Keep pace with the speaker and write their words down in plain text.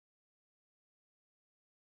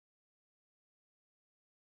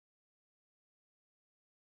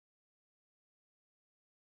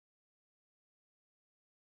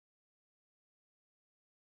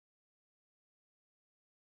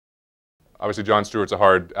Obviously, John Stewart's a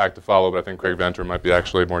hard act to follow, but I think Craig Venter might be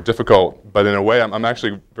actually more difficult. But in a way, I'm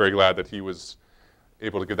actually very glad that he was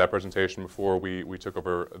able to give that presentation before we took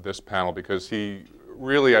over this panel, because he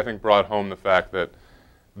really, I think, brought home the fact that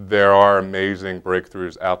there are amazing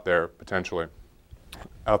breakthroughs out there, potentially.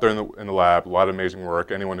 Out there in the lab, a lot of amazing work.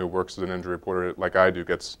 Anyone who works as an injury reporter, like I do,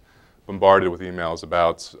 gets bombarded with emails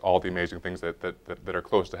about all the amazing things that are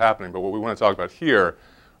close to happening. But what we want to talk about here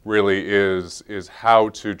really is how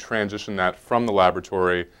to transition that from the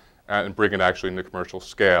laboratory and bring it actually into commercial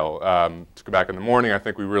scale. To go back in the morning, I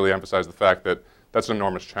think we really emphasized the fact that that's an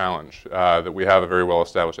enormous challenge, that we have a very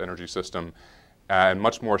well-established energy system, and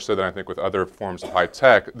much more so than I think with other forms of high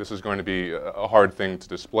tech, this is going to be a hard thing to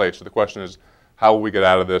display. So the question is, how will we get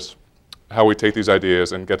out of this? How we take these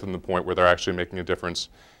ideas and get them to the point where they're actually making a difference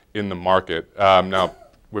in the market. Now,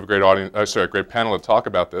 we have a great panel to talk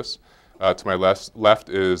about this. To my left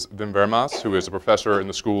is Wim Vermaas, who is a professor in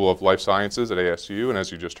the School of Life Sciences at ASU, and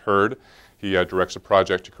as you just heard, he directs a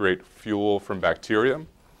project to create fuel from bacteria.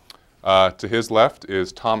 To his left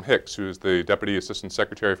is Tom Hicks, who is the Deputy Assistant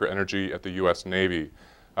Secretary for Energy at the U.S. Navy,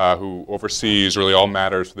 who oversees really all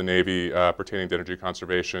matters for the Navy pertaining to energy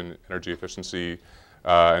conservation, energy efficiency,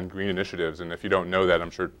 and green initiatives. And if you don't know that,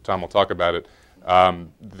 I'm sure Tom will talk about it.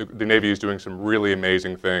 The Navy is doing some really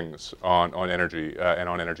amazing things on energy and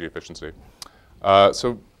on energy efficiency.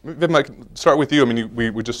 So Vim, I can start with you. I mean,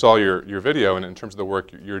 we just saw your video, and in terms of the work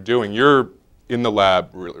you're doing, you're in the lab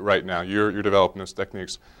right now. You're developing those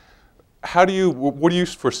techniques. What do you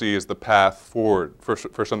foresee as the path forward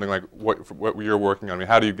for something like what you're working on? I mean,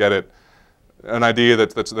 how do you get it, an idea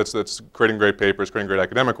that's creating great papers, creating great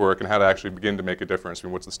academic work, and how to actually begin to make a difference? I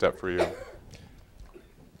mean, what's the step for you?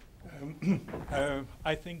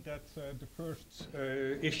 I think that the first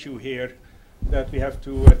issue here that we have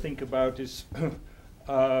to think about is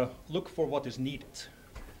look for what is needed,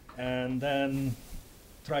 and then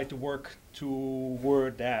try to work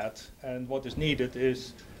toward that. And what is needed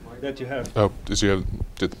is that you have... Oh,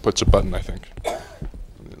 puts a button, I think, on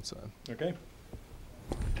the inside. Okay.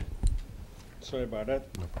 Sorry about that.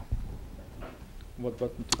 No problem. What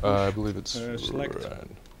button to push? I believe it's select. red.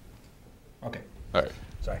 Okay. All right.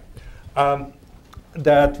 Sorry.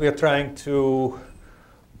 That we are trying to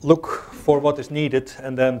look for what is needed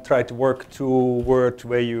and then try to work toward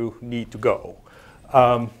where you need to go.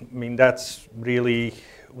 I mean, that's really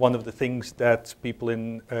one of the things that people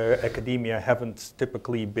in academia haven't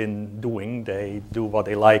typically been doing. They do what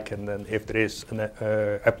they like, and then if there is an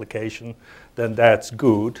application, then that's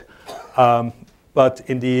good. But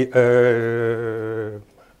in the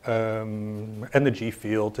energy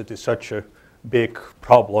field, it is such a big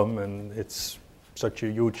problem, and it's such a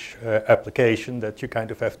huge application that you kind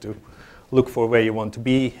of have to look for where you want to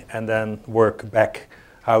be and then work back.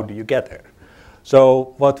 How do you get there?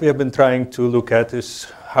 So what we have been trying to look at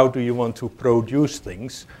is how do you want to produce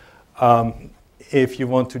things. If you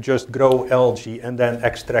want to just grow algae and then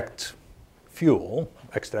extract fuel,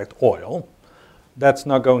 extract oil, that's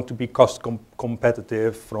not going to be cost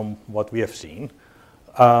competitive from what we have seen.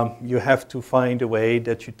 You have to find a way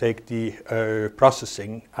that you take the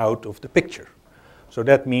processing out of the picture. So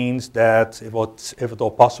that means that if at all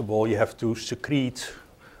possible, you have to secrete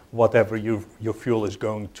whatever your fuel is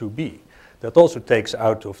going to be. That also takes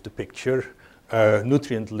out of the picture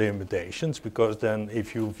nutrient limitations, because then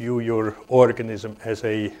if you view your organism as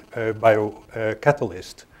a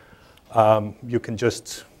biocatalyst, you can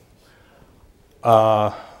just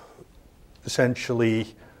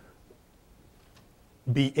essentially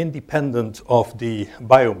be independent of the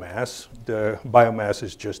biomass. The biomass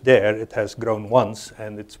is just there. It has grown once,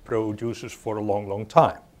 and it produces for a long, long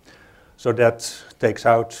time. So that takes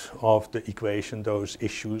out of the equation those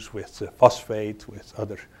issues with phosphate, with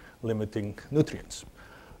other limiting nutrients.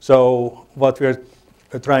 So what we're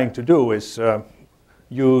trying to do is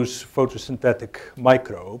use photosynthetic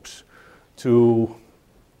microbes to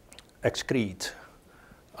excrete.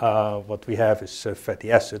 What we have is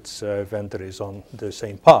fatty acids. Venter is on the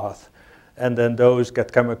same path. And then those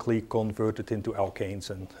get chemically converted into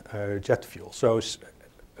alkanes and jet fuel. So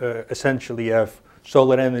essentially you have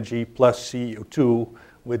solar energy plus CO2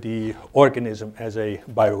 with the organism as a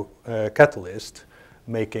biocatalyst,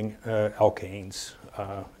 making alkanes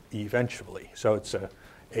eventually. So it's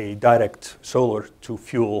a direct solar to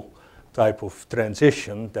fuel type of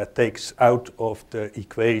transition that takes out of the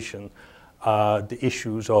equation the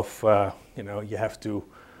issues of, you have to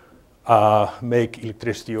make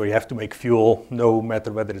electricity or you have to make fuel no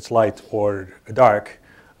matter whether it's light or dark.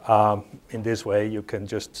 In this way, you can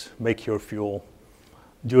just make your fuel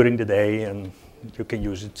during the day and you can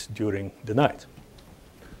use it during the night.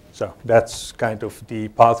 So that's kind of the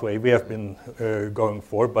pathway we have been going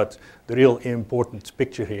for, but the real important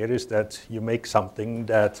picture here is that you make something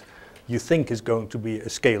that you think is going to be a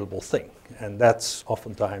scalable thing, and that's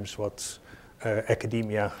oftentimes what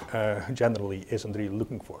academia generally isn't really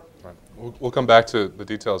looking for. Right. We'll come back to the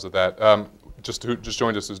details of that. Just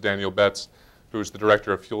joined us is Daniel Betts, who's the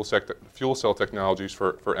director of fuel cell technologies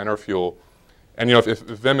for Enerfuel. And you know, if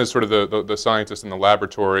Wim is sort of the scientist in the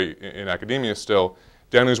laboratory in academia still,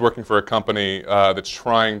 Daniel's working for a company that's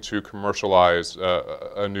trying to commercialize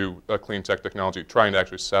a new clean tech technology, trying to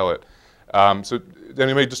actually sell it. So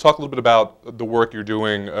Daniel, maybe just talk a little bit about the work you're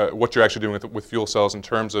doing, what you're actually doing with fuel cells in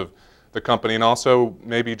terms of the company, and also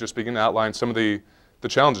maybe just begin to outline some of the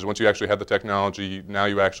challenges. Once you actually have the technology, now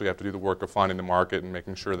you actually have to do the work of finding the market and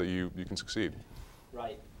making sure that you can succeed.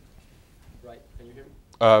 Right. Right. Can you hear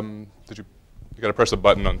me? You got to press a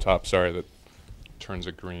button on top, sorry, that turns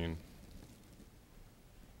it green.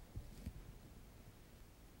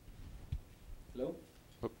 Hello?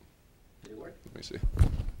 Oh. Did it work? Let me see.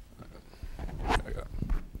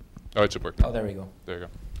 Oh, it should work. Oh, there we go. There you go.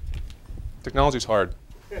 Technology's hard.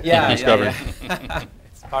 Yeah, Discovering. yeah.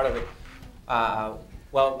 It's part of it. I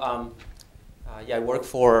work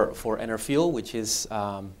for Enerfuel, which is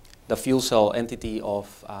the fuel cell entity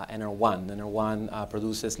of Ener1. Ener1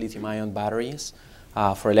 produces lithium-ion batteries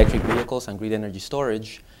for electric vehicles and grid energy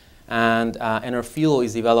storage. And Enerfuel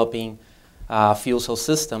is developing fuel cell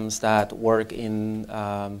systems that work in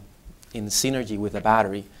synergy with the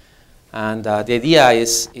battery. And the idea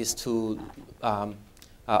is to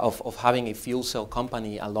of having a fuel cell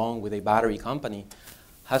company along with a battery company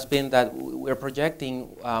has been that we're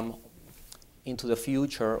projecting into the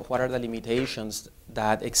future what are the limitations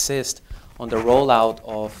that exist on the rollout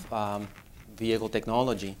of vehicle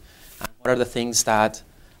technology, and what are the things that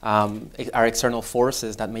are external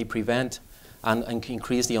forces that may prevent and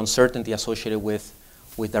increase the uncertainty associated with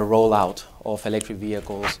the rollout of electric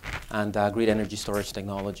vehicles and grid energy storage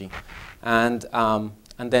technology.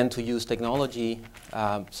 And then to use technology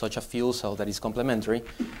such a fuel cell that is complementary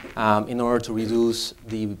in order to reduce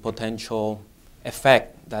the potential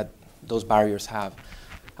effect that those barriers have.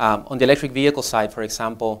 On the electric vehicle side, for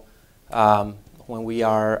example, when we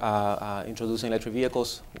are introducing electric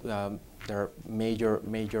vehicles, there are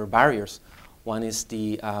major barriers. One is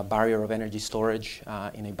the barrier of energy storage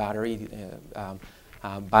in a battery.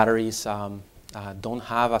 Batteries don't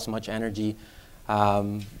have as much energy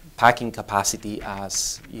packing capacity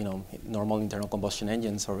as normal internal combustion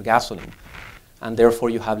engines or gasoline, and therefore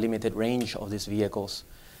you have limited range of these vehicles.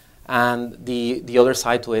 And the other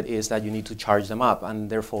side to it is that you need to charge them up, and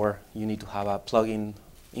therefore you need to have a plug-in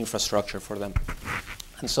infrastructure for them.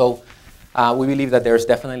 And so we believe that there's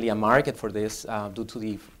definitely a market for this due to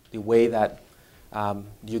the way that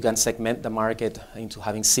you can segment the market into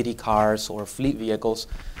having city cars or fleet vehicles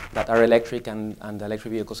that are electric, and the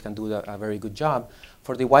electric vehicles can do a very good job.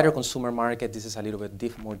 For the wider consumer market, this is a little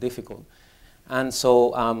bit more difficult. And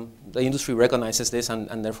so the industry recognizes this,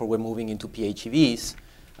 and therefore we're moving into PHEVs,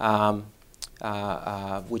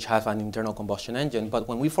 which have an internal combustion engine. But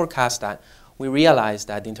when we forecast that, we realize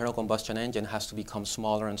that the internal combustion engine has to become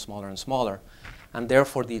smaller and smaller and smaller. And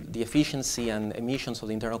therefore the efficiency and emissions of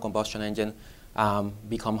the internal combustion engine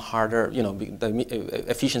become harder. The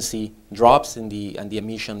efficiency drops and the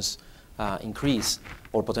emissions increase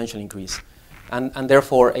or potentially increase. And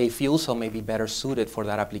therefore a fuel cell may be better suited for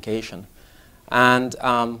that application. And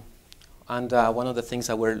one of the things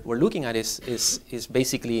that we're looking at is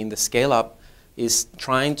basically in the scale up is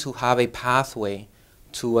trying to have a pathway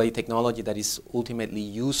to a technology that is ultimately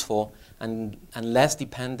useful and less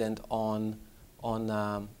dependent on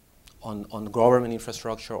government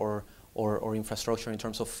infrastructure or infrastructure in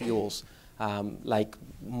terms of fuels, like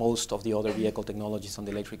most of the other vehicle technologies on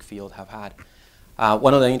the electric field have had.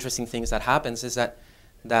 One of the interesting things that happens is that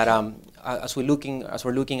as we're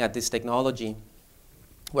looking at this technology,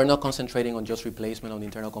 we're not concentrating on just replacement of the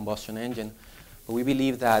internal combustion engine, but we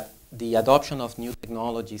believe that the adoption of new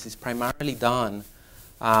technologies is primarily done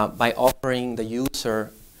by offering the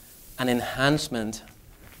user an enhancement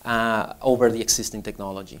over the existing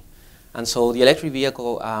technology. And so the electric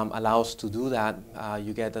vehicle allows to do that.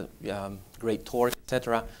 You get a great torque,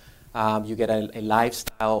 etc. You get a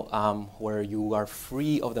lifestyle where you are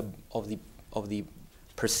free of the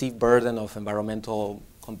perceived burden of environmental,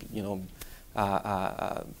 the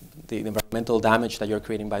environmental damage that you're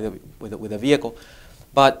creating with the vehicle.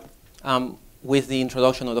 But with the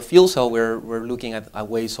introduction of the fuel cell, we're looking at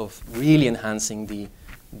ways of really enhancing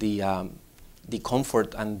the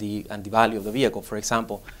comfort and the value of the vehicle. For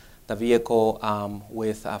example, the vehicle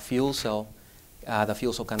with a fuel cell, the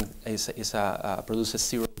fuel cell produces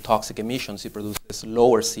 0 toxic emissions. It produces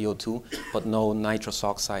lower CO2, but no nitrous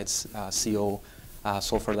oxides, CO,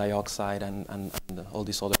 sulfur dioxide, and all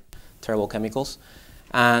these other terrible chemicals.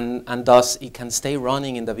 And thus, it can stay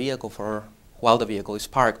running in the vehicle for while the vehicle is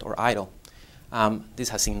parked or idle. This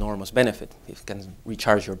has enormous benefit. It can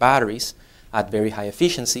recharge your batteries at very high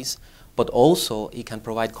efficiencies, but also it can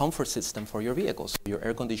provide comfort system for your vehicles. So your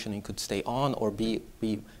air conditioning could stay on or be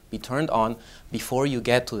turned on before you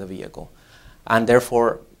get to the vehicle. And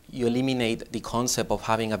therefore, you eliminate the concept of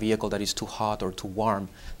having a vehicle that is too hot or too warm.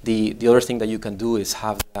 The other thing that you can do is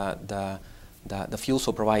have the fuel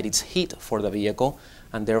cell provide its heat for the vehicle,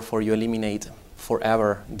 and therefore you eliminate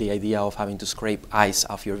forever the idea of having to scrape ice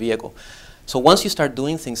off your vehicle. So once you start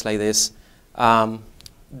doing things like this,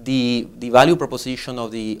 the value proposition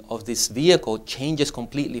of this vehicle changes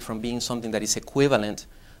completely from being something that is equivalent,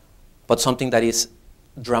 but something that is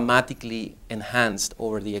dramatically enhanced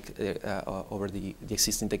over the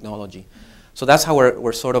existing technology. So that's how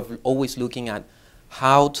we're sort of always looking at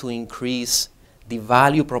how to increase the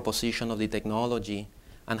value proposition of the technology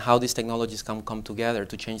and how these technologies can come together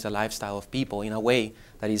to change the lifestyle of people in a way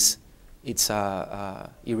that it's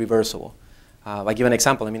irreversible. I give an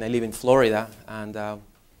example. I mean, I live in Florida, and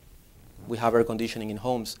we have air conditioning in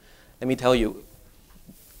homes. Let me tell you,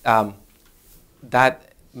 that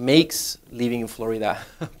makes living in Florida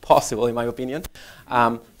possible, in my opinion.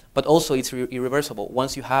 But also, it's irreversible.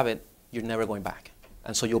 Once you have it, you're never going back,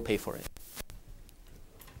 and so you'll pay for it.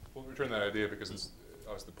 We'll return that idea because it's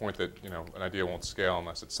the point that an idea won't scale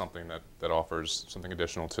unless it's something that offers something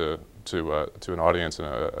additional to an audience and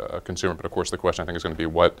a consumer. But of course, the question I think is going to be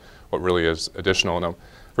what really is additional. Now,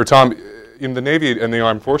 for Tom, the Navy and the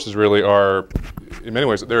Armed Forces really are, in many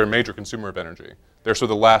ways, they're a major consumer of energy. They're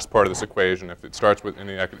sort of the last part of this equation. If it starts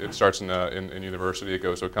in university, it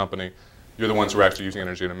goes to a company. You're the ones who are actually using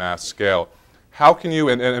energy on a mass scale. How can you,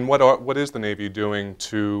 and what is the Navy doing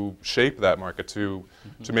to shape that market, to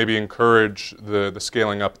maybe encourage the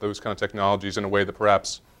scaling up those kind of technologies in a way that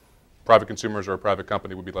perhaps private consumers or a private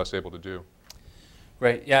company would be less able to do?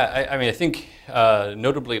 Right, yeah, I mean, I think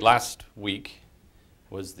notably last week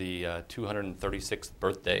was the 236th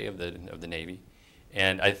birthday of the Navy.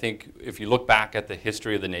 And I think if you look back at the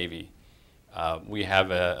history of the Navy, we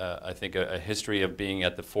have, I think, a history of being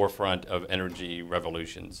at the forefront of energy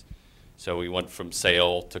revolutions. So we went from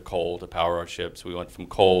sail to coal to power our ships. We went from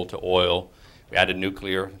coal to oil. We added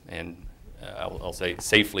nuclear, and I'll say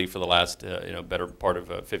safely for the last better part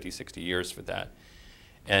of 50, 60 years for that.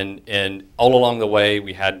 And all along the way,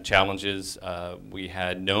 we had challenges. We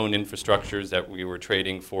had known infrastructures that we were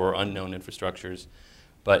trading for unknown infrastructures.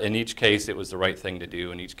 But in each case, it was the right thing to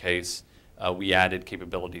do. In each case, we added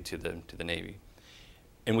capability to the Navy.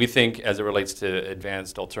 And we think, as it relates to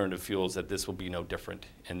advanced alternative fuels, that this will be no different,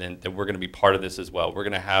 and then that we're going to be part of this as well. We're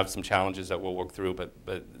going to have some challenges that we'll work through, but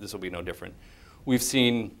this will be no different. We've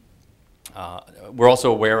seen, we're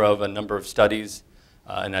also aware of a number of studies,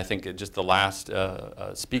 and I think just the last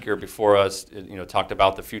speaker before us, talked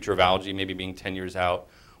about the future of algae maybe being 10 years out.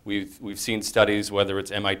 We've seen studies, whether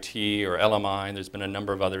it's MIT or LMI, and there's been a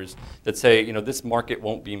number of others that say, this market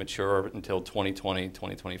won't be mature until 2020,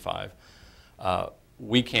 2025.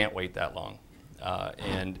 We can't wait that long,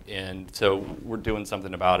 and so we're doing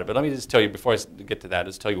something about it. But let me just tell you, before I get to that,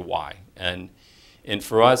 just tell you why. And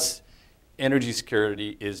for us, energy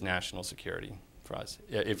security is national security for us.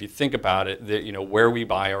 If you think about it, where we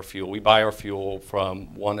buy our fuel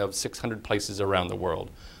from one of 600 places around the world.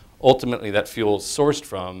 Ultimately, that fuel is sourced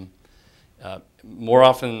from, more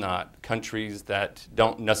often than not, countries that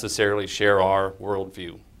don't necessarily share our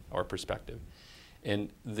worldview, our perspective. And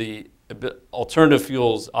the alternative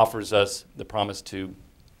fuels offers us the promise to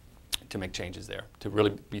make changes there, to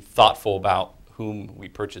really be thoughtful about whom we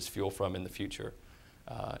purchase fuel from in the future.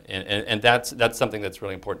 And that's something that's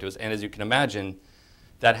really important to us. And as you can imagine,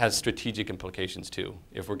 that has strategic implications too.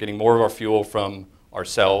 If we're getting more of our fuel from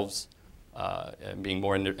ourselves, and being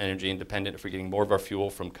more energy independent, if we're getting more of our fuel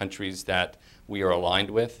from countries that we are aligned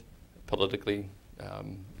with politically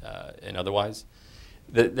and otherwise,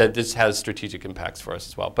 that this has strategic impacts for us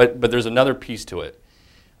as well. But there's another piece to it,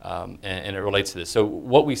 and it relates to this. So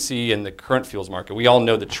what we see in the current fuels market, we all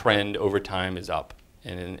know the trend over time is up,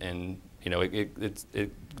 and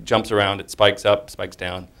it jumps around, it spikes up, spikes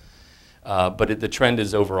down, but the trend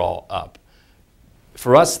is overall up.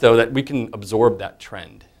 For us, though, that we can absorb that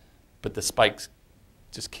trend, but the spikes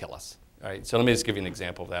just kill us. All right? So let me just give you an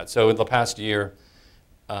example of that. So in the past year,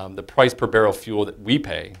 the price per barrel fuel that we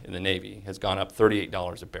pay in the Navy has gone up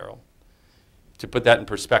 $38 a barrel. To put that in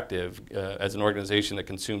perspective, as an organization that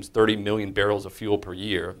consumes 30 million barrels of fuel per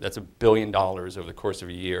year, that's $1 billion over the course of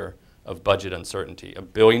a year of budget uncertainty.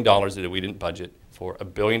 $1 billion that we didn't budget for,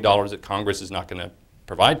 $1 billion that Congress is not going to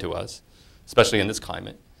provide to us, especially in this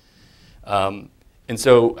climate. And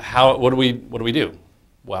so what do we do?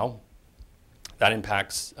 Well, that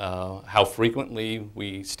impacts how frequently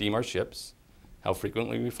we steam our ships, how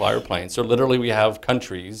frequently we fly our planes. So literally we have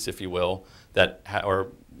countries, if you will, that are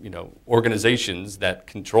organizations that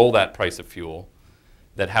control that price of fuel,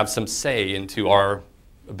 that have some say into our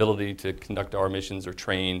ability to conduct our missions or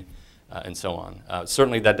train and so on.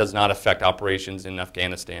 Certainly that does not affect operations in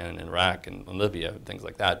Afghanistan and Iraq and Libya, things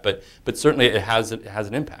like that, but certainly it has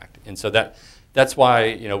an impact. And so that's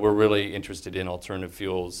why we're really interested in alternative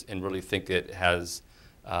fuels and really think it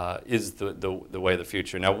is the way of the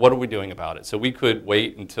future. Now, what are we doing about it? So we could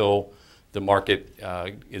wait until the market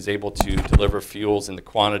is able to deliver fuels in the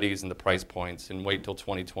quantities and the price points and wait till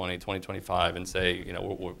 2020, 2025 and say,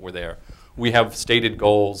 we're there. We have stated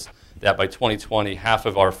goals that by 2020, half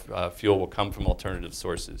of our fuel will come from alternative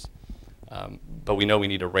sources. But we know we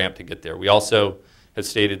need a ramp to get there. We also have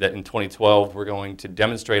stated that in 2012, we're going to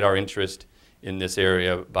demonstrate our interest in this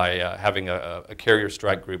area by having a carrier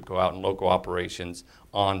strike group go out in local operations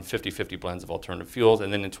on 50-50 blends of alternative fuels.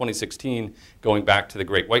 And then in 2016, going back to the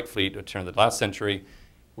Great White Fleet, a turn of the last century,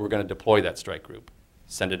 we're going to deploy that strike group,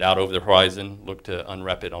 send it out over the horizon, look to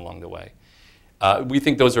unrep it along the way. We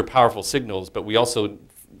think those are powerful signals, but we also,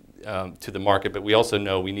 to the market, but we also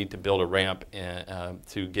know we need to build a ramp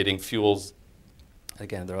to getting fuels,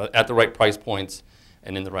 again, they're at the right price points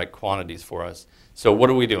and in the right quantities for us. So what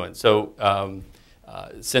are we doing? So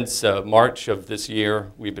since March of this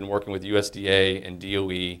year, we've been working with USDA and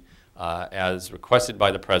DOE as requested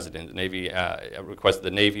by the President. The Navy requested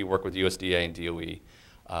the Navy work with USDA and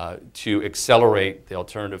DOE to accelerate the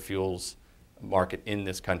alternative fuels market in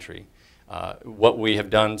this country. What we have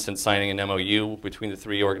done since signing an MOU between the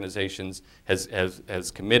three organizations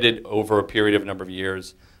has committed over a period of a number of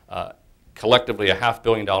years collectively $500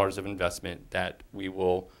 million of investment that we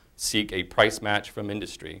will seek a price match from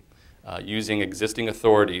industry using existing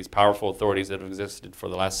authorities, powerful authorities that have existed for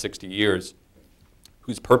the last 60 years,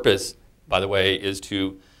 whose purpose, by the way, is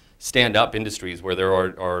to stand up industries where there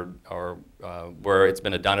where it's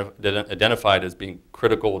been identified as being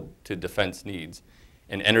critical to defense needs,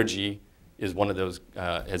 and energy is one of those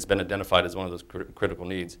has been identified as one of those critical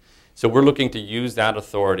needs. So we're looking to use that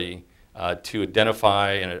authority to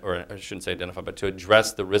identify, or I shouldn't say identify, but to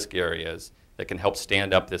address the risk areas that can help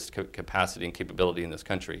stand up this capacity and capability in this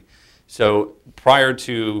country. So prior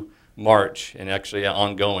to March, and actually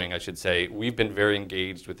ongoing, I should say, we've been very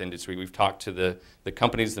engaged with industry. We've talked to the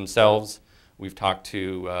companies themselves. We've talked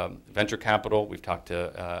to venture capital. We've talked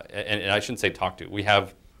to, and I shouldn't say talk to, we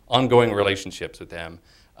have ongoing relationships with them,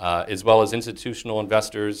 as well as institutional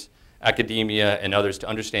investors, academia, and others to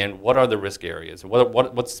understand what are the risk areas,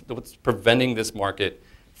 what's preventing this market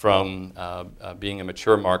from being a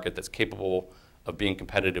mature market that's capable of being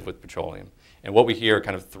competitive with petroleum. And what we hear are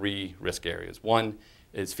kind of three risk areas. One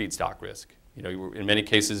is feedstock risk. In many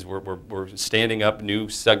cases, we're standing up new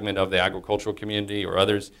segment of the agricultural community or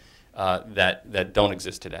others that don't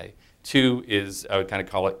exist today. Two is, I would kind of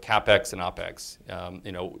call it CapEx and OpEx.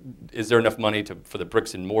 Is there enough money for the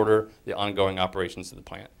bricks and mortar, the ongoing operations of the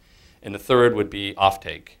plant? And the third would be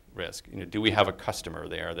offtake risk. Do we have a customer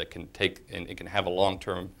there that can take and it can have a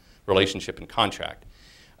long-term relationship and contract?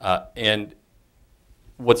 And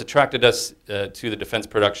what's attracted us to the Defense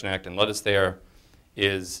Production Act and led us there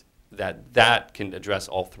is that can address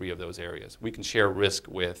all three of those areas. We can share risk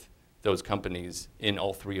with those companies in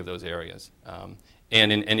all three of those areas,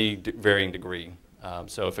 and in any varying degree.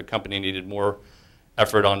 So if a company needed more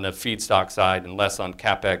effort on the feedstock side and less on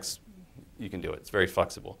CapEx, you can do it. It's very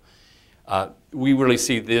flexible. We really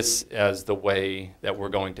see this as the way that we're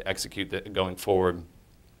going to execute that going forward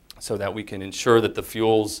so that we can ensure that the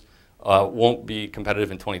fuels won't be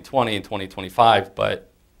competitive in 2020 and 2025, but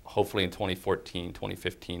hopefully in 2014,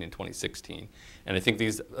 2015, and 2016. And I think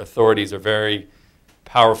these authorities are very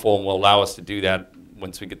powerful and will allow us to do that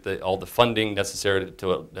once we get all the funding necessary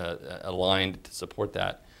to aligned to support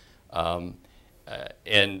that.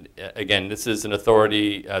 And again, this is an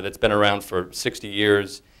authority that's been around for 60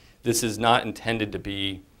 years. This is not intended to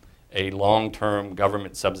be a long-term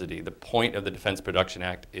government subsidy. The point of the Defense Production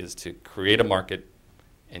Act is to create a market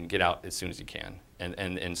and get out as soon as you can.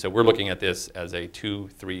 And so we're looking at this as a 2,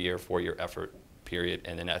 3-year, 4-year effort period.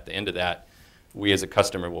 And then at the end of that, we as a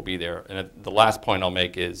customer will be there. And the last point I'll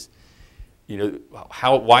make is,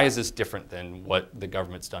 why is this different than what the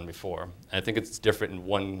government's done before? And I think it's different in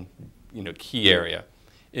one key area.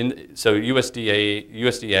 So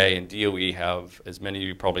USDA and DOE have, as many of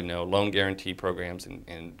you probably know, loan guarantee programs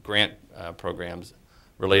and grant programs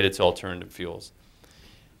related to alternative fuels.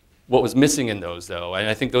 What was missing in those, though, and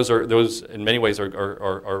I think those in many ways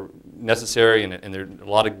are necessary, and there's a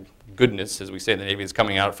lot of goodness, as we say in the Navy, is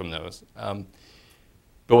coming out from those.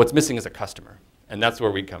 But what's missing is a customer, and that's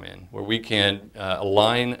where we come in, where we can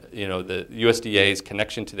align, the USDA's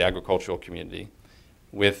connection to the agricultural community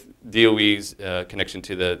with DOE's connection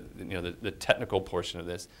to the technical portion of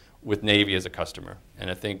this, with Navy as a customer, and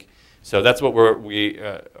I think so. That's what we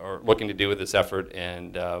are looking to do with this effort,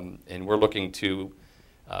 and we're looking to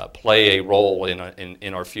play a role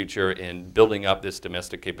in our future in building up this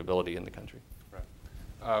domestic capability in the country.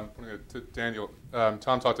 Right. To Daniel,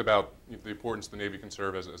 Tom talked about the importance the Navy can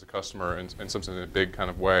serve as a customer in something in a big kind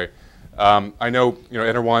of way. I know,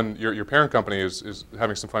 EnerOne, your parent company, is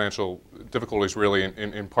having some financial difficulties, really,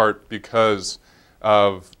 in part because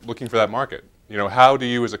of looking for that market. How do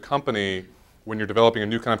you, as a company, when you're developing a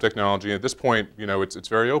new kind of technology, at this point, it's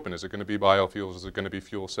very open. Is it going to be biofuels? Is it going to be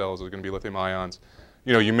fuel cells? Is it going to be lithium ions?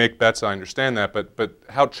 You make bets, I understand that, but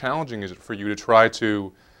how challenging is it for you to try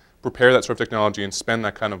to prepare that sort of technology and spend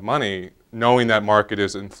that kind of money, knowing that market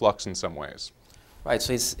is in flux in some ways? Right,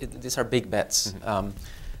 so these are big bets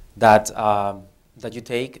that you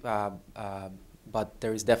take, but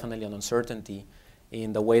there is definitely an uncertainty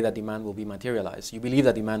in the way that demand will be materialized. You believe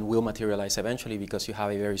that demand will materialize eventually because you have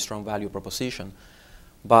a very strong value proposition,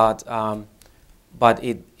 but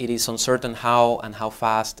it is uncertain how and how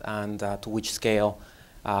fast and to which scale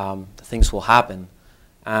things will happen.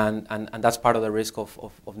 And that's part of the risk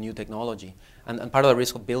of new technology, and part of the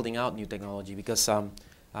risk of building out new technology, because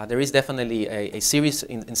there is definitely a series,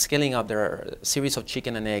 in scaling up, there are a series of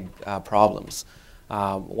chicken and egg problems.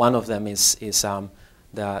 One of them is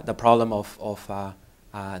the problem of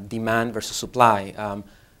demand versus supply.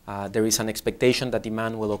 There is an expectation that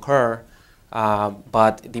demand will occur,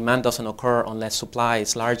 but demand doesn't occur unless supply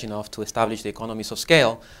is large enough to establish the economies of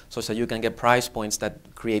scale, so that you can get price points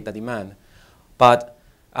that create the demand. But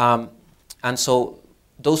and so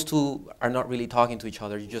those two are not really talking to each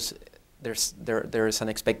other. There is an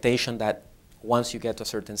expectation that once you get to a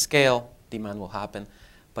certain scale, demand will happen,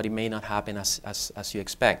 but it may not happen as you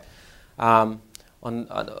expect. And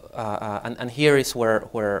here is where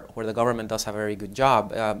the government does a very good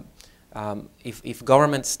job. If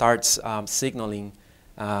government starts signaling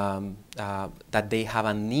that they have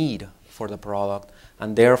a need for the product,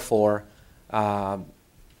 and therefore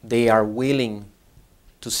they are willing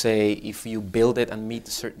to say, if you build it and meet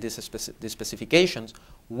these specifications,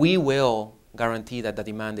 we will guarantee that the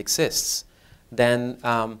demand exists. Then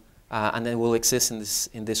and then will exist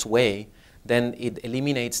in this way. Then it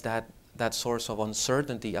eliminates that source of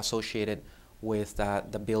uncertainty associated with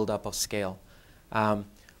the buildup of scale.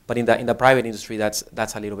 But in the private industry, that's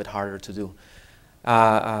a little bit harder to do.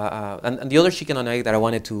 And the other chicken and egg that I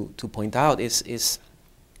wanted to point out is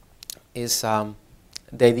the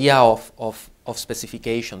idea of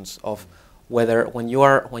specifications, of whether when you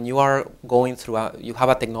are going through you have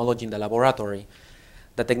a technology in the laboratory,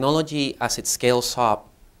 the technology as it scales up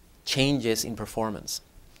changes in performance,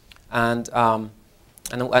 and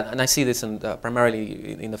I see this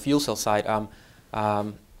primarily in the fuel cell side,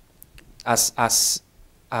 as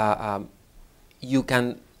you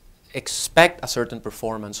can expect a certain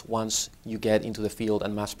performance once you get into the field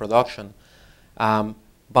and mass production,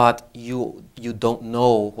 but you don't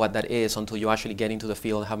know what that is until you actually get into the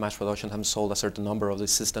field, have mass production, have sold a certain number of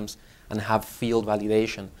these systems, and have field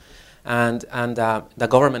validation. And the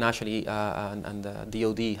government actually and the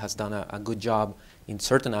DoD has done a good job in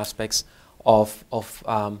certain aspects of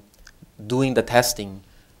doing the testing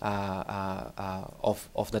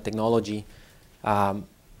of the technology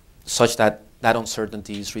such that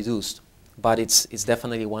uncertainty is reduced. But it's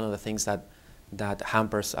definitely one of the things that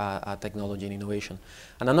hampers technology and innovation.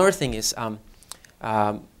 And another thing is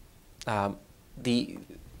the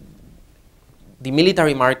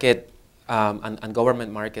military market and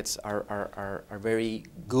government markets are very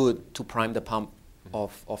good to prime the pump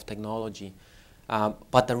of technology.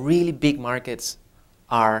 But the really big markets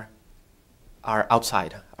are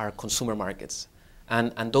outside, are consumer markets.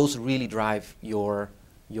 And those really drive the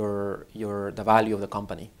value of the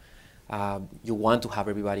company. You want to have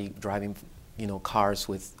everybody driving cars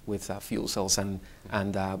with fuel cells and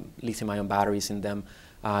lithium-ion batteries in them.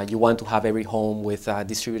 You want to have every home with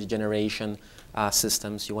distributed generation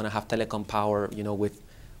systems. You want to have telecom power, with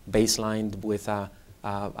baseline, with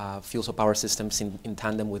fuel cell power systems in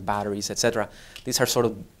tandem with batteries, etc. These are sort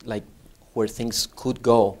of like where things could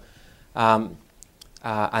go.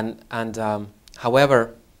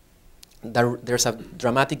 However, there's a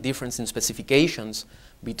dramatic difference in specifications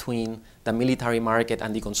between the military market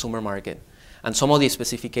and the consumer market. And some of the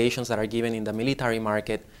specifications that are given in the military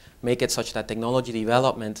market make it such that technology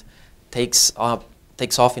development takes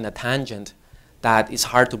off in a tangent that is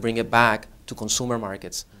hard to bring it back to consumer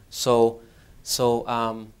markets.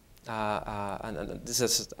 And this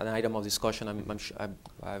is an item of discussion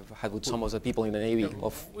I've had with some of the people in the Navy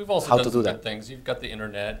of we've also how done to some do good that. things. You've got the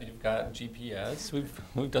internet, you've got GPS.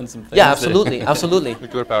 We've done some things. Yeah, absolutely, absolutely,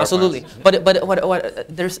 Nuclear power absolutely. plants. But what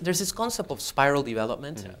there's this concept of spiral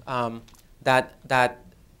development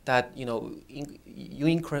that you know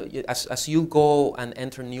as you go and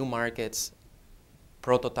enter new markets,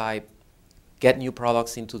 prototype, get new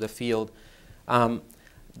products into the field.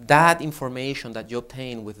 That information that you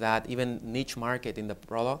obtain with that even niche market in the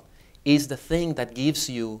product is the thing that gives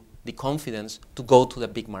you the confidence to go to the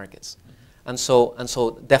big markets. And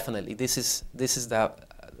so definitely this is the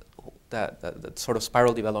sort of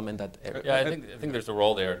spiral development that Yeah, I think there's a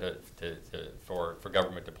role there for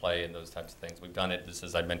government to play in those types of things. We've done it, just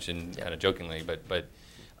as I mentioned, kind of jokingly, but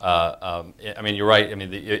I mean, you're right. I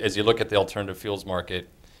mean, as you look at the alternative fuels market,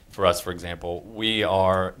 for us, for example,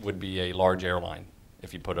 would be a large airline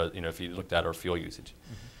if you if you looked at our fuel usage.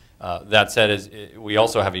 That said, we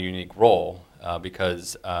also have a unique role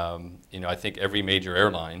because I think every major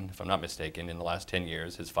airline, if I'm not mistaken, in the last 10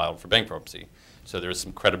 years has filed for bankruptcy. So there's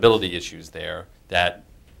some credibility issues there that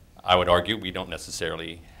I would argue we don't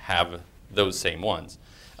necessarily have those same ones.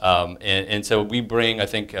 And so we bring, I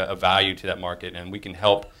think, a value to that market, and we can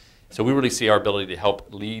help. So we really see our ability to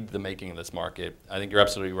help lead the making of this market. I think you're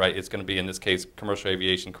absolutely right. It's going to be, in this case, commercial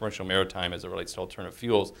aviation, commercial maritime as it relates to alternative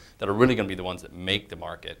fuels that are really going to be the ones that make the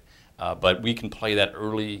market. But we can play that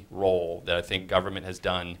early role that I think government has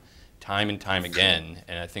done time and time again.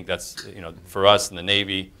 And I think that's, for us in the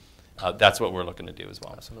Navy, that's what we're looking to do as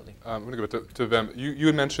well. Absolutely. I'm going to go to them. You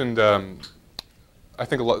had mentioned, I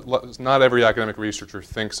think not every academic researcher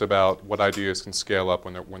thinks about what ideas can scale up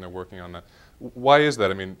when they're working on that. Why is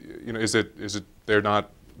that? I mean, is it they're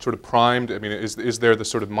not sort of primed? I mean, is there the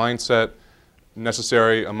sort of mindset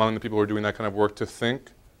necessary among the people who are doing that kind of work to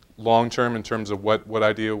think long term in terms of what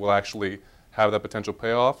idea will actually have that potential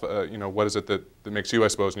payoff? What is it that makes you, I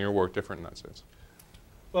suppose, in your work different in that sense?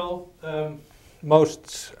 Well,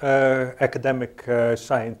 most academic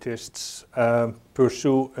scientists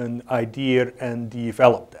pursue an idea and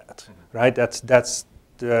develop that, right? That's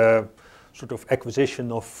the sort of acquisition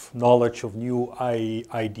of knowledge, of new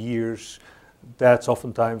ideas. That's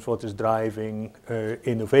oftentimes what is driving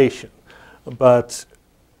innovation. But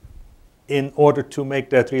in order to make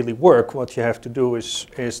that really work, what you have to do is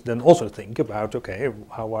then also think about, okay,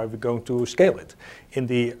 how are we going to scale it? In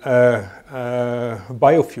the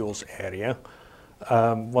biofuels area,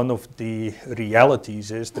 one of the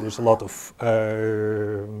realities is there is a lot of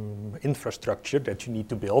infrastructure that you need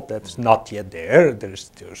to build that's not yet there.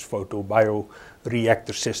 There's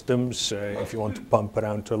photobioreactor systems. If you want to pump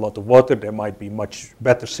around a lot of water, there might be much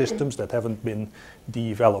better systems that haven't been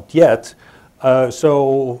developed yet.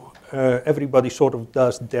 So everybody sort of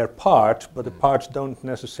does their part, but the parts don't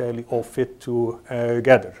necessarily all fit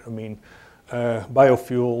together. I mean,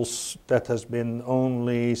 biofuels, that has been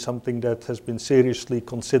only something that has been seriously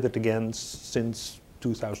considered again since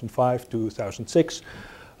 2005, 2006.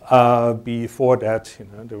 Before that,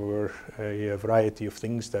 there were a variety of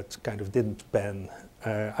things that kind of didn't pan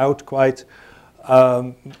out quite.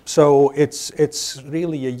 So it's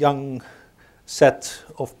really a young set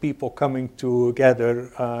of people coming together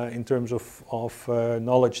in terms of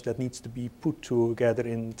knowledge that needs to be put together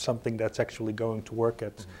in something that's actually going to work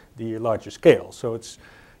at the larger scale. So it's,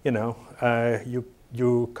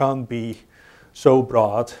 you can't be so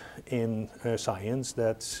broad in science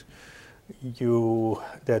that you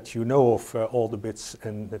know of all the bits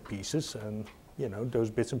and the pieces, and those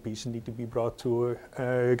bits and pieces need to be brought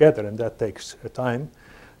together, and that takes time.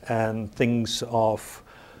 And things of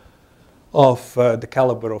the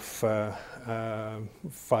caliber of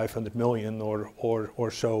 500 million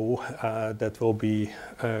or so that will be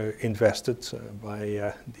invested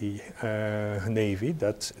by the Navy,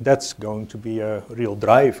 that's going to be a real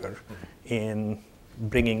driver in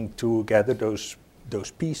bringing together those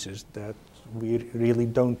pieces that we really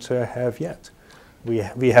don't have yet.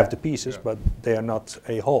 We have the pieces, but they are not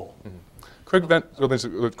a whole. Craig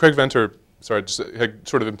Venter had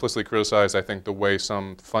sort of implicitly criticized, I think, the way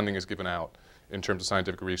some funding is given out in terms of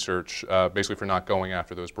scientific research, basically for not going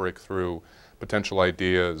after those breakthrough potential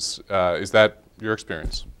ideas. Is that your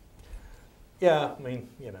experience? Yeah, I mean,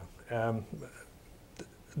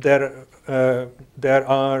 there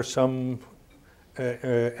are some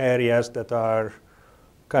areas that are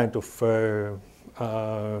kind of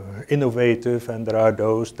innovative, and there are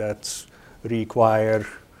those that require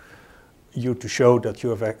you to show that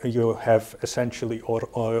you have essentially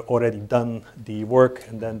already done the work,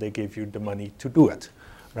 and then they give you the money to do it,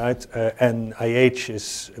 right? NIH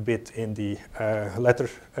is a bit in the latter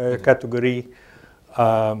category.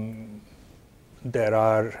 There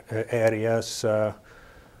are areas,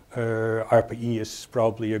 RPE is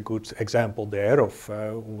probably a good example there of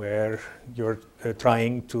where you're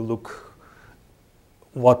trying to look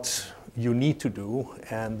what you need to do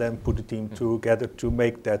and then put a team together to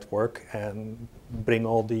make that work and bring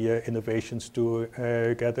all the innovations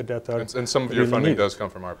together that are and some of really your funding needed. does come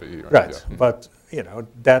from RPE, right? Right, Yeah. but you know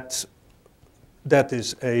that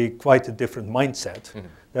is quite a different mindset.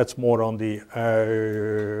 That's more on the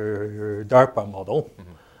DARPA model,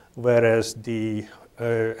 whereas the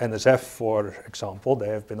NSF, for example, they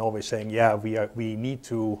have been always saying, yeah, we need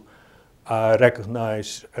to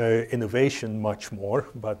recognize innovation much more,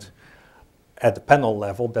 but at the panel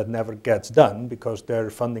level that never gets done because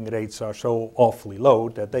their funding rates are so awfully low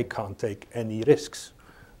that they can't take any risks.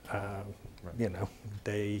 You know,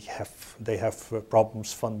 they have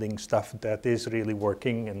problems funding stuff that is really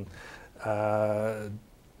working and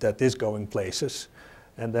that is going places.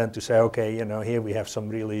 And then to say, okay, you know, here we have some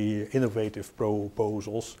really innovative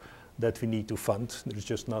proposals that we need to fund. There's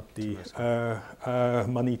just not the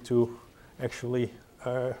money to actually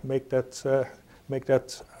make that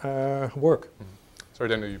work. Sorry,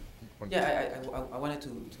 Daniel, you wanted I wanted to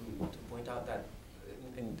point out that,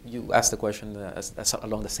 and you asked the question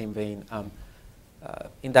along the same vein.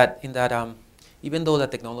 In that even though the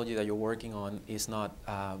technology that you're working on is not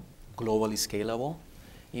globally scalable,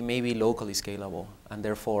 it may be locally scalable, and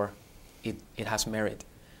therefore it has merit.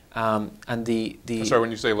 And sorry,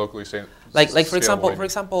 when you say locally scalable, like for example,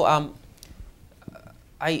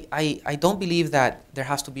 I don't believe that there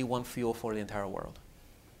has to be one fuel for the entire world.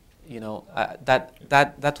 You know,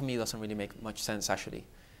 that to me doesn't really make much sense actually,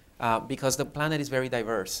 because the planet is very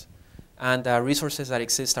diverse, and resources that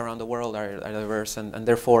exist around the world are diverse, and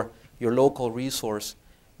therefore your local resource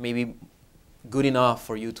may be good enough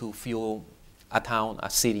for you to fuel a town, a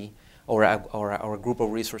city, or a group of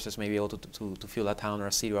resources may be able to fuel a town or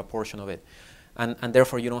a city or a portion of it, and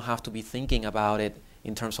therefore you don't have to be thinking about it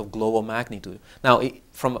in terms of global magnitude. Now,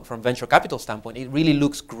 from venture capital standpoint, it really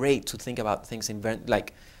looks great to think about things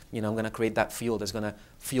like, you know, I'm going to create that fuel that's going to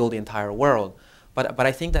fuel the entire world. But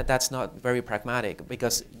I think that that's not very pragmatic,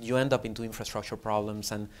 because you end up into infrastructure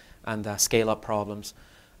problems and scale-up problems.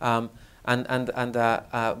 But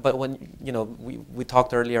when, you know, we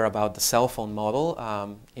talked earlier about the cell phone model,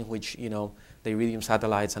 in which, you know, the Iridium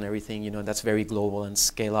satellites and everything, you know, that's very global and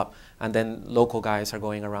scale up. And then local guys are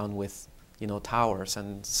going around with, you know, towers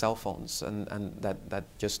and cell phones and that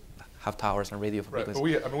just have towers and radio Right,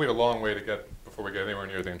 frequencies. but we have a long way to get before we get anywhere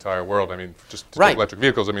near the entire world. I mean, just to take electric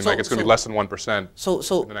vehicles, I mean, like it's going to be less than 1% in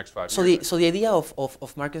the next 5 years. So the idea of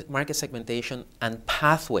market segmentation and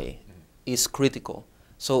pathway is critical.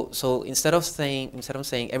 So instead of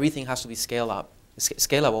saying everything has to be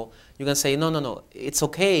scalable, you can say no. It's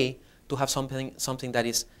okay to have something that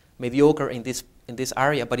is mediocre in this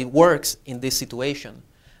area, but it works in this situation,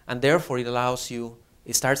 and therefore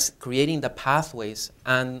it starts creating the pathways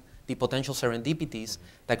and the potential serendipities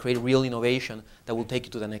that create real innovation that will take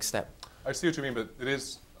you to the next step. I see what you mean, but it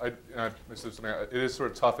is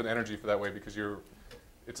sort of tough in energy for that way, because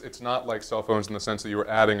it's not like cell phones in the sense that you were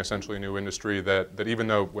adding essentially a new industry that even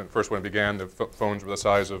though when it began, the phones were the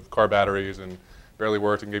size of car batteries and barely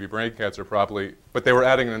worked and gave you brain cancer properly, but they were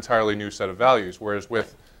adding an entirely new set of values. Whereas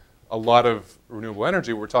with a lot of renewable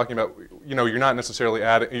energy, we're talking about, you know, you're not necessarily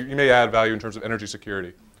adding, you may add value in terms of energy security,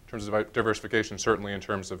 in terms of diversification, certainly in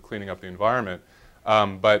terms of cleaning up the environment,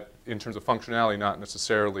 but in terms of functionality, not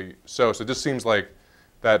necessarily so. So it just seems like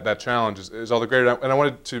that challenge is all the greater. And I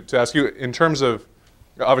wanted to ask you, in terms of,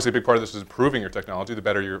 obviously a big part of this is improving your technology. The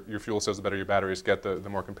better your fuel cells, the better your batteries get, the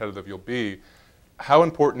more competitive you'll be. How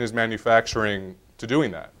important is manufacturing to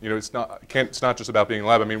doing that? You know, it's not just about being in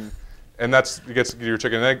lab. I mean, and it gets your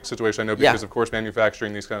chicken and egg situation, I know, because of course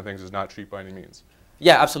manufacturing these kind of things is not cheap by any means.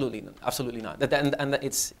 Yeah, absolutely not. And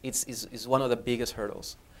it's one of the biggest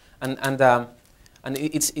hurdles, and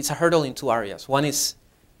it's a hurdle in two areas. One is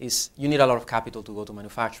you need a lot of capital to go to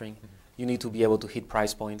manufacturing. You need to be able to hit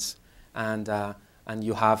price points, and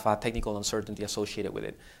you have technical uncertainty associated with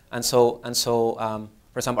it. And so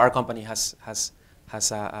for example, our company has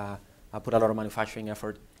put a lot of manufacturing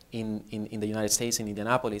effort in the United States, in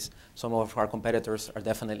Indianapolis. Some of our competitors are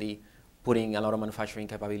definitely putting a lot of manufacturing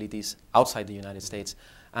capabilities outside the United States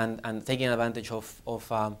and taking advantage of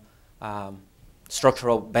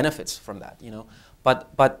structural benefits from that, you know. But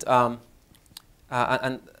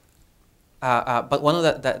one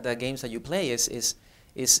of the games that you play is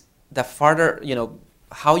the farther,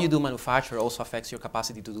 how you do manufacture also affects your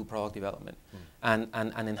capacity to do product development and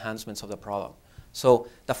enhancements of the product. So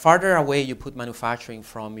the farther away you put manufacturing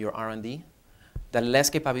from your R&D, the less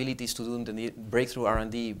capabilities to do the breakthrough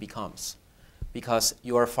R&D becomes, because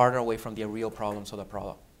you are farther away from the real problems of the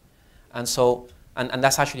product. And so, and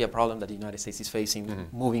that's actually a problem that the United States is facing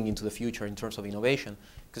moving into the future in terms of innovation,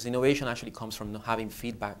 because innovation actually comes from having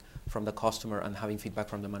feedback from the customer and having feedback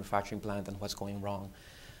from the manufacturing plant and what's going wrong.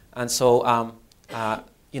 And so,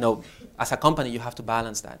 as a company, you have to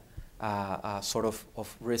balance that sort of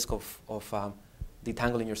risk of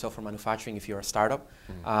detangling yourself from manufacturing if you're a startup,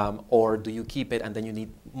 or do you keep it and then you need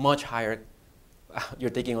much higher, you're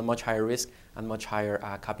taking on much higher risk and much higher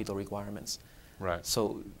capital requirements. Right.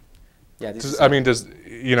 So, yeah. I mean,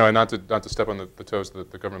 and not to step on the toes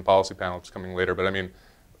of the government policy panel that's coming later, but I mean,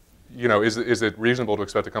 is it reasonable to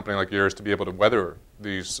expect a company like yours to be able to weather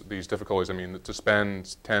these difficulties? I mean, to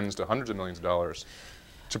spend tens to hundreds of millions of dollars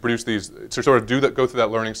to produce these, to sort of go through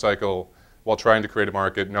that learning cycle while trying to create a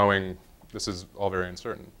market, knowing this is all very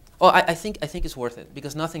uncertain. Well, I think it's worth it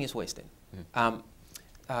because nothing is wasted.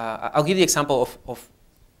 I'll give you the example of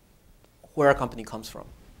where our company comes from.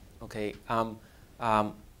 Okay,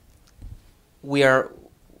 we are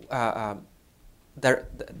the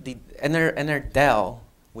NRDEL,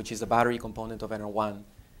 which is the battery component of NR1,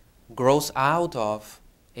 grows out of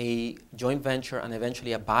a joint venture and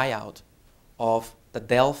eventually a buyout of the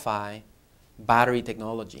Delphi battery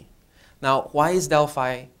technology. Now, why is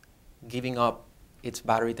Delphi giving up its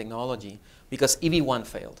battery technology? Because EV1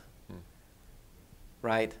 failed,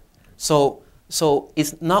 right? So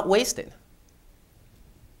it's not wasted.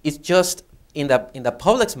 It's just in the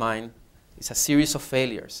public's mind, it's a series of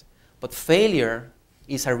failures. But failure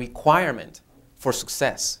is a requirement for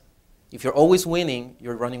success. If you're always winning,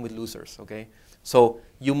 you're running with losers, okay? So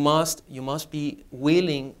you must be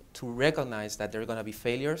willing to recognize that there are going to be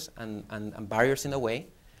failures and barriers in the way,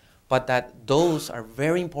 but that those are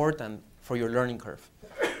very important for your learning curve.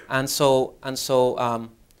 And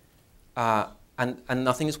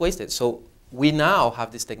nothing is wasted. So we now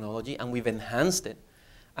have this technology and we've enhanced it.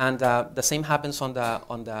 And the same happens on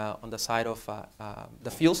the side of the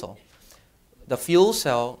fuel cell. The fuel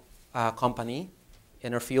cell company,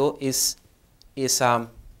 Enerfuel, is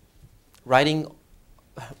riding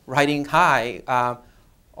high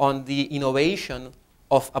on the innovation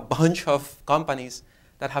of a bunch of companies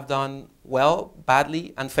that have done well,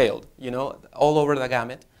 badly, and failed, all over the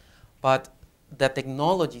gamut. But the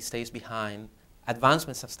technology stays behind,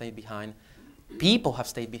 advancements have stayed behind, people have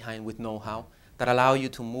stayed behind with know-how that allow you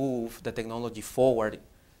to move the technology forward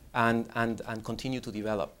and continue to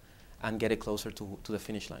develop and get it closer to the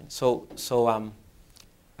finish line.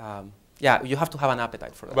 Yeah, you have to have an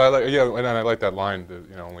appetite for that. But and I like that line,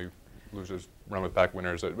 that, only losers run with back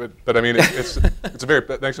winners. But I mean, it's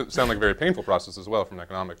it makes it sound like a very painful process as well from an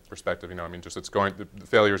economic perspective. I mean, just the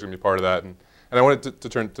failure is going to be part of that. And I wanted to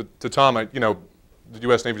turn to Tom. The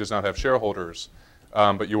U.S. Navy does not have shareholders,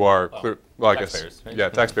 but you are taxpayers, right? Yeah,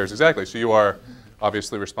 taxpayers, exactly. So you are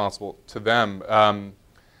obviously responsible to them.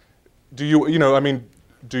 Do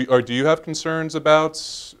you have concerns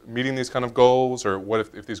about meeting these kind of goals, or what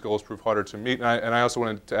if these goals prove harder to meet? And I also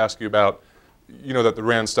wanted to ask you about, that the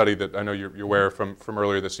RAND study that I know you're aware from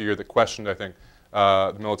earlier this year that questioned, I think,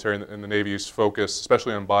 the military and the Navy's focus,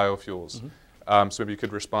 especially on biofuels. So maybe you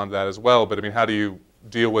could respond to that as well. But I mean, how do you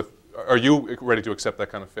deal with? Are you ready to accept that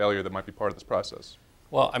kind of failure that might be part of this process?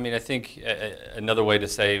 Well, I mean, I think another way to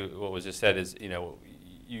say what was just said is,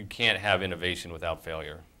 you can't have innovation without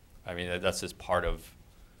failure. I mean, that's just part of.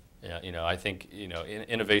 I think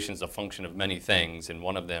innovation is a function of many things, and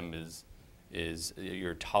one of them is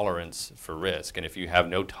your tolerance for risk. And if you have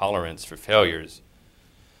no tolerance for failures,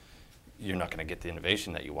 you're not going to get the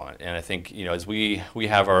innovation that you want. And I think as we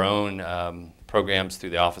have our own programs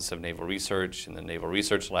through the Office of Naval Research and the Naval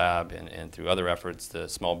Research Lab, and through other efforts, the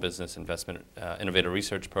Small Business Investment Innovator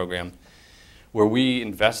Research Program, where we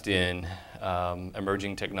invest in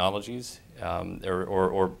emerging technologies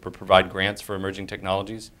or provide grants for emerging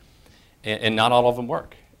technologies. And not all of them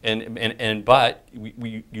work, but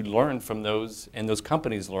you learn from those, and those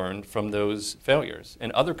companies learn from those failures,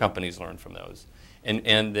 and other companies learn from those,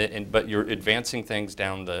 but you're advancing things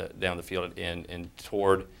down the field and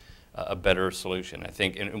toward a better solution. I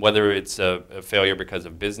think, and whether it's a failure because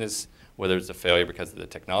of business, whether it's a failure because of the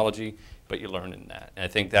technology, but you learn in that. And I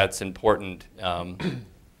think that's important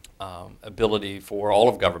ability for all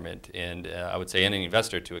of government, and I would say any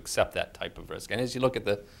investor, to accept that type of risk. And as you look at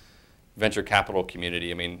the venture capital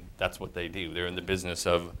community, I mean, that's what they do. They're in the business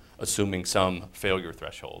of assuming some failure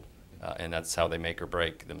threshold, and that's how they make or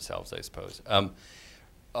break themselves, I suppose.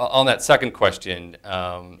 on that second question,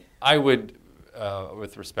 I would,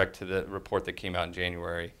 with respect to the report that came out in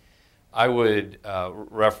January, I would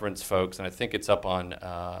reference folks, and I think it's up on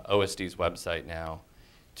OSD's website now,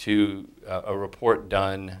 to a report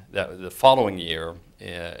done the following year,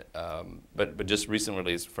 but just recently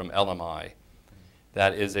released from LMI.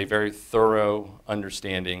 That is a very thorough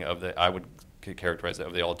understanding of I would characterize it,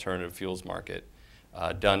 of the alternative fuels market,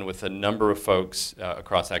 done with a number of folks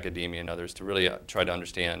across academia and others to really try to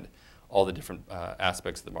understand all the different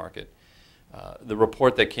aspects of the market. The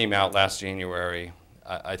report that came out last January,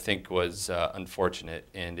 I think, was unfortunate,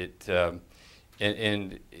 and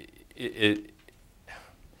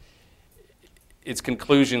its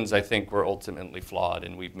conclusions, I think, were ultimately flawed,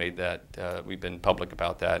 and we've made that, we've been public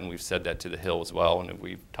about that, and we've said that to the Hill as well, and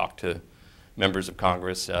we've talked to members of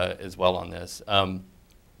Congress as well on this. And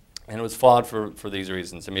it was flawed for these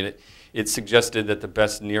reasons. I mean, it suggested that the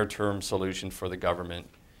best near-term solution for the government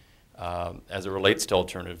as it relates to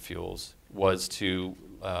alternative fuels was to,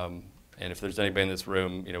 and if there's anybody in this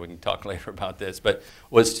room, we can talk later about this, but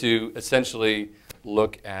was to essentially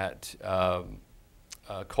look at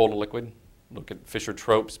coal to liquid, look at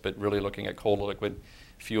Fischer-Tropsch, but really looking at coal to liquid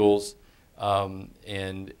fuels,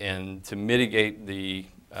 and to mitigate the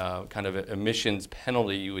kind of emissions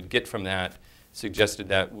penalty you would get from that, suggested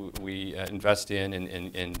that we invest in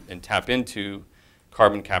and tap into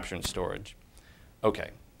carbon capture and storage.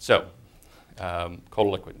 Okay, so coal to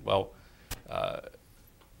liquid. Well,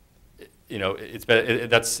 it's been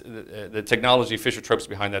that's the technology. Fischer-Tropsch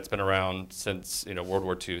behind that's been around since World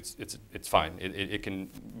War II. It's fine. It can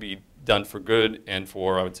be done for good and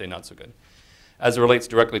for, I would say, not so good. As it relates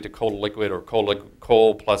directly to coal to liquid or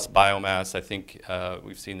coal plus biomass, I think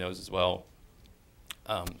we've seen those as well.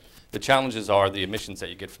 The challenges are the emissions that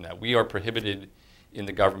you get from that. We are prohibited in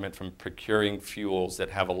the government from procuring fuels that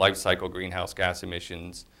have a life cycle greenhouse gas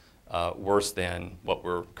emissions worse than what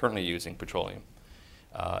we're currently using, petroleum.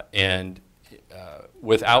 And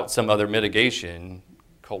without some other mitigation,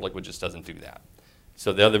 coal liquid just doesn't do that.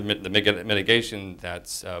 So the mitigation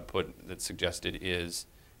that's suggested is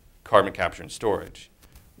carbon capture and storage,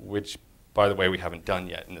 which, by the way, we haven't done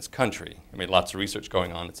yet in this country. I mean, lots of research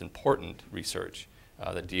going on. It's important research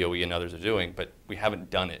that DOE and others are doing, but we haven't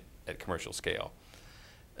done it at commercial scale.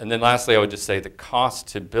 And then lastly, I would just say the cost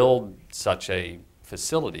to build such a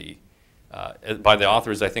facility, by the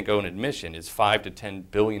authors, I think, own admission, is $5 to $10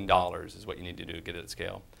 billion is what you need to do to get it at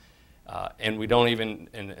scale. And we don't even,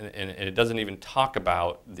 and it doesn't even talk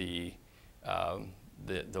about the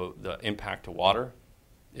impact to water,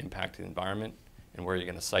 impact to the environment, and where you're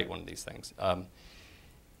going to site one of these things.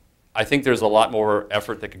 I think there's a lot more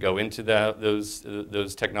effort that could go into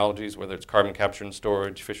those technologies, whether it's carbon capture and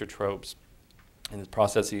storage, Fischer-Tropsch, and the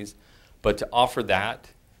processes. But to offer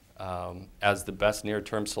that as the best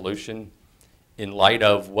near-term solution, in light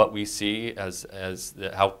of what we see as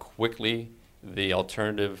how quickly the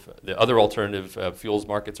other alternative fuels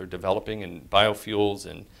markets are developing, in biofuels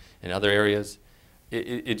and in other areas,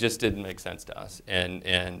 it just didn't make sense to us. And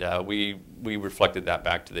we reflected that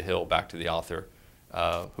back to the Hill, back to the author,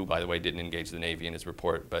 who, by the way, didn't engage the Navy in his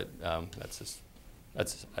report, but that's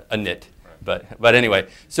a nit. But anyway,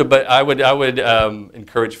 but I would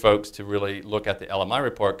encourage folks to really look at the LMI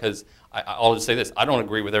report, because I'll just say this: I don't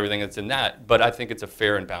agree with everything that's in that, but I think it's a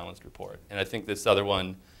fair and balanced report. And I think this other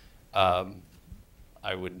one, I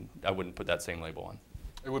wouldn't put that same label on.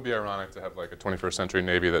 It would be ironic to have like a 21st century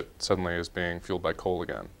Navy that suddenly is being fueled by coal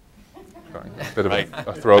again. A bit of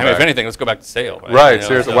a throwback. I mean, if anything, let's go back to sail. Right, right,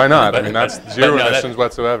 seriously, why not? I mean, that's zero emissions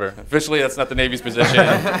whatsoever. Officially, that's not the Navy's position.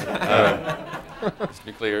 Just to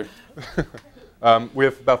be clear. We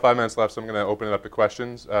have about 5 minutes left, so I'm going to open it up to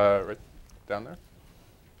questions. Right down there.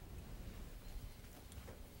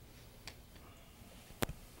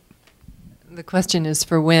 The question is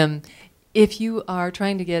for Wim. If you are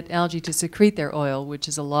trying to get algae to secrete their oil, which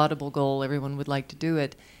is a laudable goal, everyone would like to do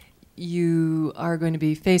it, you are going to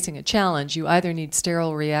be facing a challenge. You either need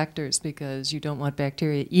sterile reactors because you don't want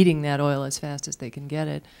bacteria eating that oil as fast as they can get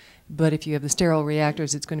it. But if you have the sterile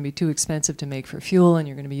reactors, it's going to be too expensive to make for fuel, and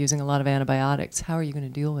you're going to be using a lot of antibiotics. How are you going to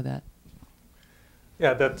deal with that?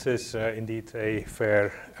 Yeah, that is indeed a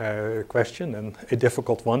fair question and a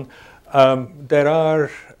difficult one. There are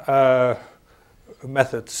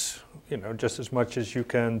methods, just as much as you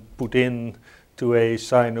can put in to a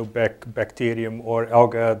cyanobacterium or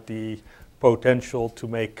alga the potential to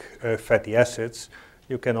make fatty acids,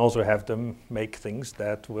 you can also have them make things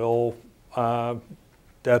that will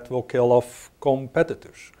kill off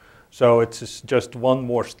competitors. So it's just one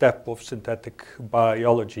more step of synthetic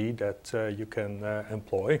biology that you can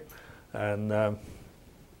employ. And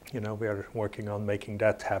we are working on making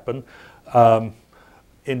that happen.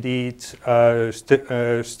 Indeed,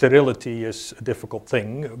 sterility is a difficult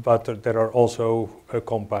thing, but there are also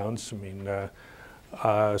compounds. I mean,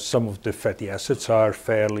 some of the fatty acids are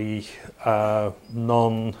fairly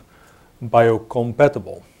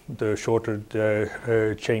non-biocompatible. The shorter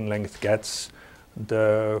the chain length gets,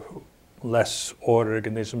 the less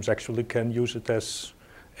organisms actually can use it as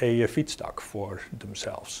a feedstock for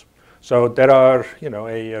themselves. So there are,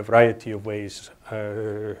 a variety of ways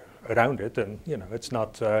around it, and it's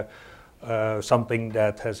not something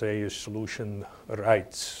that has a solution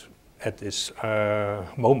right at this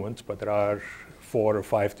moment, but there are 4 or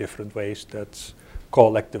 5 different ways that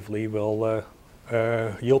collectively will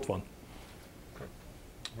yield one.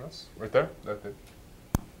 Yes, right there. That's it.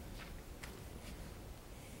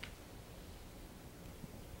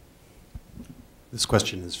 This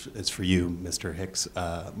question is for you, Mr. Hicks.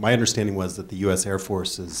 My understanding was that the U.S. Air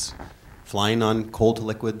Force is flying on coal to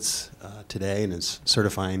liquids today and is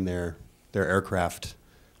certifying their aircraft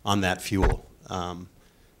on that fuel.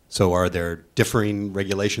 So are there differing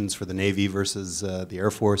regulations for the Navy versus the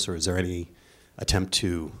Air Force, or is there any attempt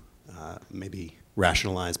to maybe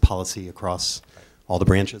rationalize policy across all the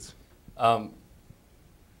branches?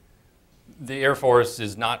 The Air Force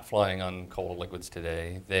is not flying on coal to liquids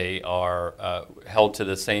today. They are held to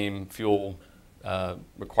the same fuel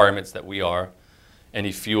requirements that we are.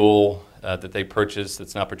 Any fuel that they purchase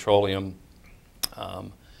that's not petroleum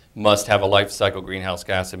must have a life cycle greenhouse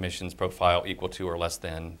gas emissions profile equal to or less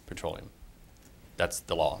than petroleum. That's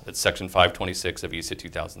the law. That's Section 526 of ESA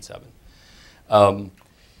 2007.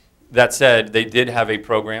 That said, they did have a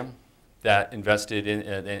program that invested in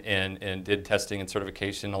and did testing and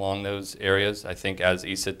certification along those areas. I think as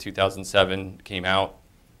ESA 2007 came out,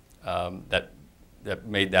 that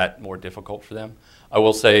made that more difficult for them. I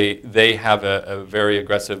will say they have a very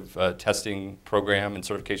aggressive testing program and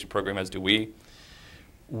certification program, as do we.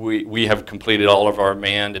 We have completed all of our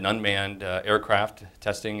manned and unmanned aircraft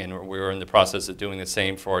testing, and we're in the process of doing the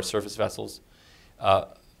same for our surface vessels.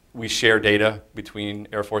 We share data between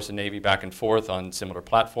Air Force and Navy back and forth on similar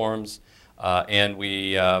platforms, and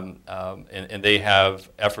they have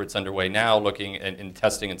efforts underway now looking and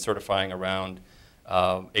testing and certifying around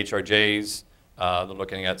HRJs. They're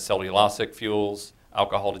looking at cellulosic fuels,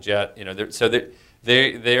 alcohol to jet.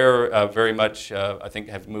 They're very much, I think,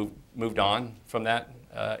 have moved on from that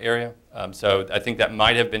area. So I think that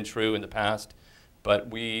might have been true in the past, but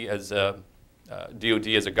we as DoD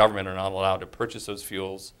as a government are not allowed to purchase those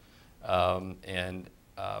fuels. Frankly,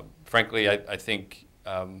 I think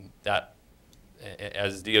that,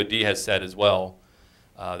 as DoD has said as well,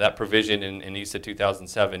 that provision in ESA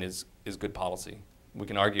 2007 is good policy. We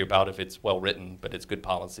can argue about if it's well written, but it's good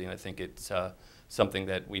policy, and I think it's something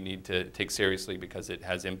that we need to take seriously because it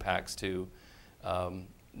has impacts to,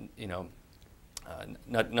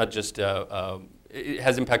 not just it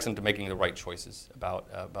has impacts into making the right choices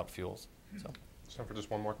about fuels. So. It's time for just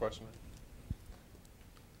one more question.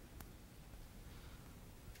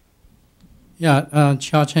 Yeah,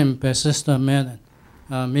 charge and persistent matter,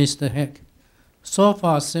 Mr. Hick. So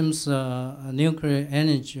far, seems nuclear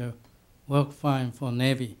energy work fine for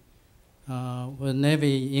Navy. Will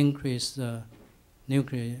Navy increase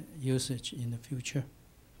nuclear usage in the future?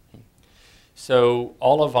 So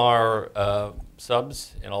all of our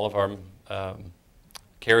subs and all of our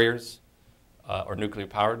carriers are nuclear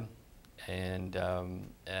powered, and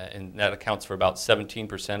that accounts for about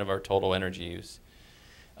 17% of our total energy use.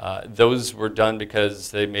 Those were done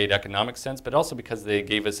because they made economic sense, but also because they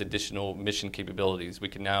gave us additional mission capabilities. We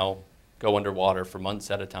can now go underwater for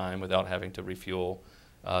months at a time without having to refuel,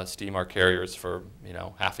 steam our carriers for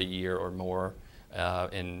half a year or more,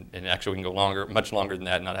 and actually we can go much longer than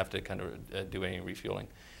that, and not have to kind of do any refueling.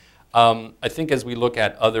 I think as we look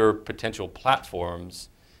at other potential platforms,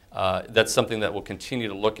 that's something that we'll continue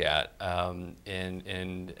to look at,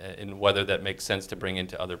 and whether that makes sense to bring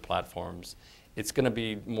into other platforms. It's going to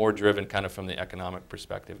be more driven kind of from the economic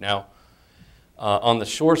perspective. Now, on the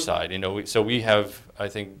shore side, so we have, I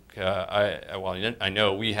think, I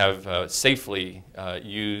know we have safely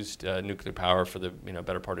used nuclear power for the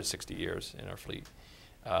better part of 60 years in our fleet.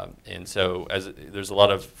 And so there's a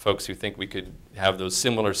lot of folks who think we could have those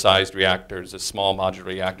similar sized reactors, as small modular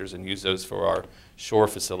reactors, and use those for our shore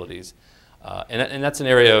facilities. And that's an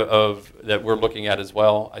area that we're looking at as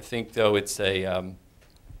well. I think, though, it's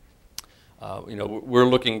we're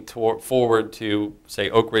looking forward to, say,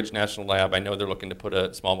 Oak Ridge National Lab. I know they're looking to put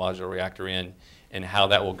a small modular reactor in, and how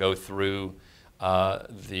that will go through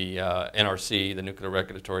the NRC, the Nuclear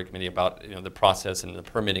Regulatory Committee, about the process and the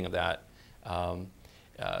permitting of that.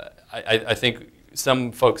 I think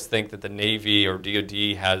some folks think that the Navy or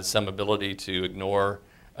DoD has some ability to ignore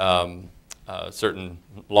certain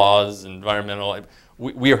laws, environmental.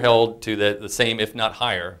 We are held to the same, if not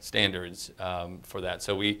higher, standards for that.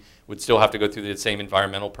 So we would still have to go through the same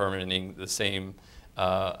environmental permitting, the same,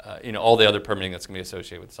 all the other permitting that's going to be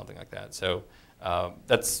associated with something like that. So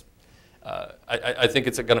that's, I think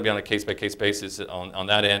it's going to be on a case-by-case basis on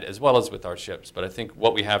that end, as well as with our ships. But I think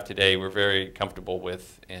what we have today, we're very comfortable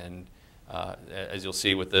with, and as you'll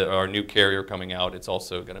see with our new carrier coming out, it's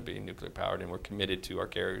also going to be nuclear powered, and we're committed to our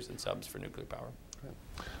carriers and subs for nuclear power.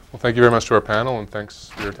 Well, thank you very much to our panel, and thanks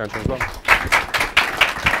for your attention as well.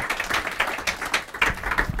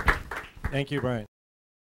 Thank you, Bryan.